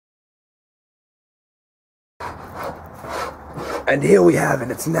And here we have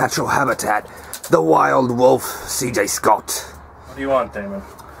in its natural habitat, the wild wolf, CJ Scott. What do you want, Damon?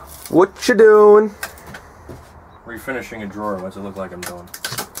 What you doing? Refinishing a drawer. What's it look like I'm doing?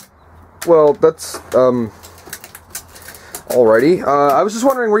 Well, that's, alrighty. I was just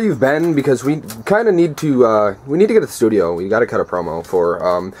wondering where you've been, because we kind of need to, we need to get to the studio. We gotta cut a promo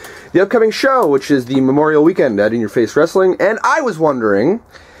for, the upcoming show, which is the Memorial Weekend at In Your Face Wrestling, and I was wondering,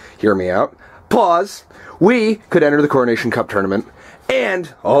 hear me out, pause, we could enter the Coronation Cup Tournament,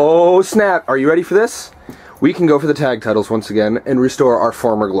 and, oh snap, are you ready for this? We can go for the tag titles once again, and restore our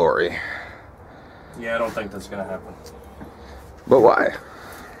former glory. Yeah, I don't think that's gonna happen. But why?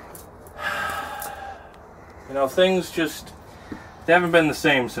 You know, things just, they haven't been the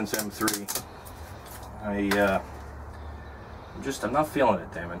same since M3. I'm not feeling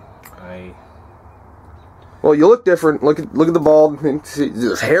it, Damon. Well, you look different. Look at the bald.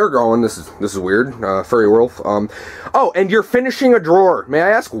 There's hair growing. This is weird. Furry wolf. Oh, and you're finishing a drawer. May I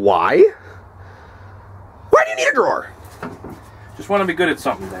ask why? Why do you need a drawer? Just want to be good at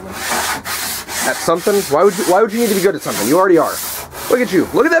something, Damon. At something? Why would you need to be good at something? You already are. Look at you.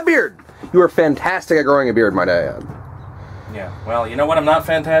 Look at that beard. You are fantastic at growing a beard, might I add. Yeah. Well, you know what I'm not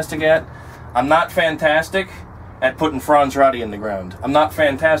fantastic at? I'm not fantastic at putting Franz Roddy in the ground. I'm not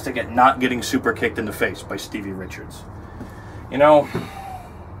fantastic at not getting super kicked in the face by Stevie Richards. You know,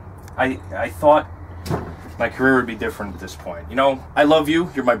 I thought my career would be different at this point. You know, I love you,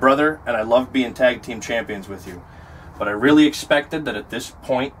 you're my brother, and I love being tag team champions with you. But I really expected that at this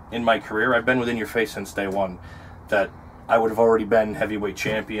point in my career, I've been within your face since day one, that I would have already been heavyweight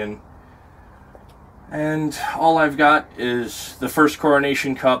champion. And all I've got is the first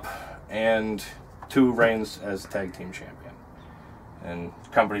Coronation Cup and 2 reigns as tag team champion. And the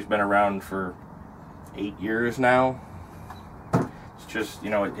company's been around for 8 years now. It's just, you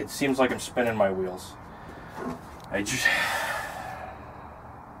know, it seems like I'm spinning my wheels. I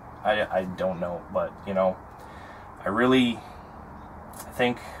don't know, but, you know, I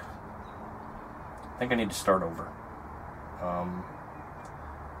think I need to start over.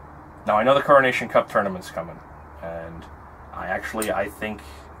 Now I know the Coronation Cup Tournament's coming, and I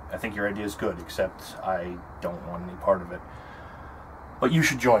think your idea is good, except I don't want any part of it. But you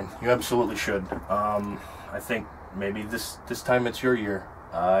should join. You absolutely should. I think maybe this time it's your year.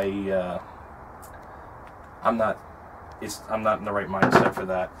 I'm not in the right mindset for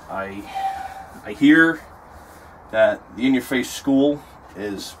that. I hear that the In Your Face School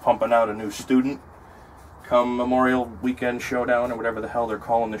is pumping out a new student come Memorial Weekend Showdown, or whatever the hell they're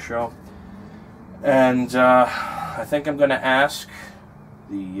calling the show. And I think I'm going to ask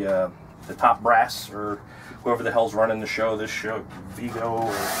the top brass, or whoever the hell's running the show, this show, Vigo,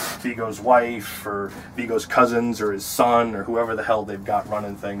 or Vigo's wife, or Vigo's cousins, or his son, or whoever the hell they've got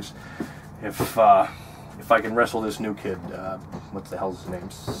running things, if I can wrestle this new kid. What the hell's his name?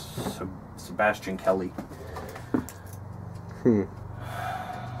 Sebastian Kelly.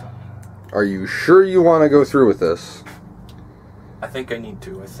 Are you sure you want to go through with this? I think I need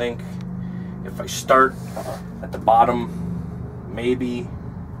to. I think if I start at the bottom, maybe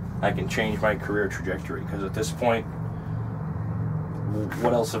I can change my career trajectory. Because at this point,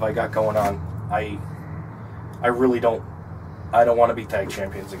 what else have I got going on? I really don't. I don't want to be tag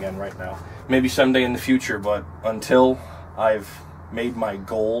champions again right now. Maybe someday in the future, but until I've made my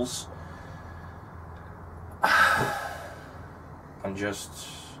goals,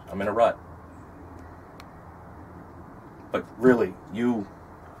 I'm in a rut. But really,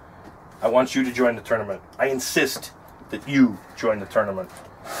 I want you to join the tournament. I insist that you join the tournament.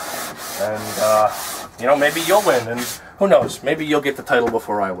 And, you know, maybe you'll win, and who knows, maybe you'll get the title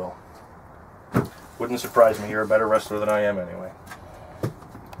before I will. Wouldn't surprise me, you're a better wrestler than I am anyway.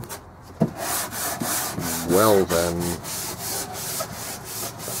 Well then.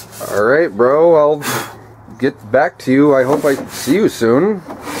 Alright, bro, I'll get back to you. I hope I see you soon.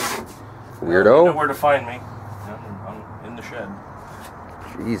 Weirdo. You know where to find me. I'm in the shed.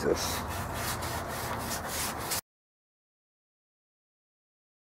 Jesus.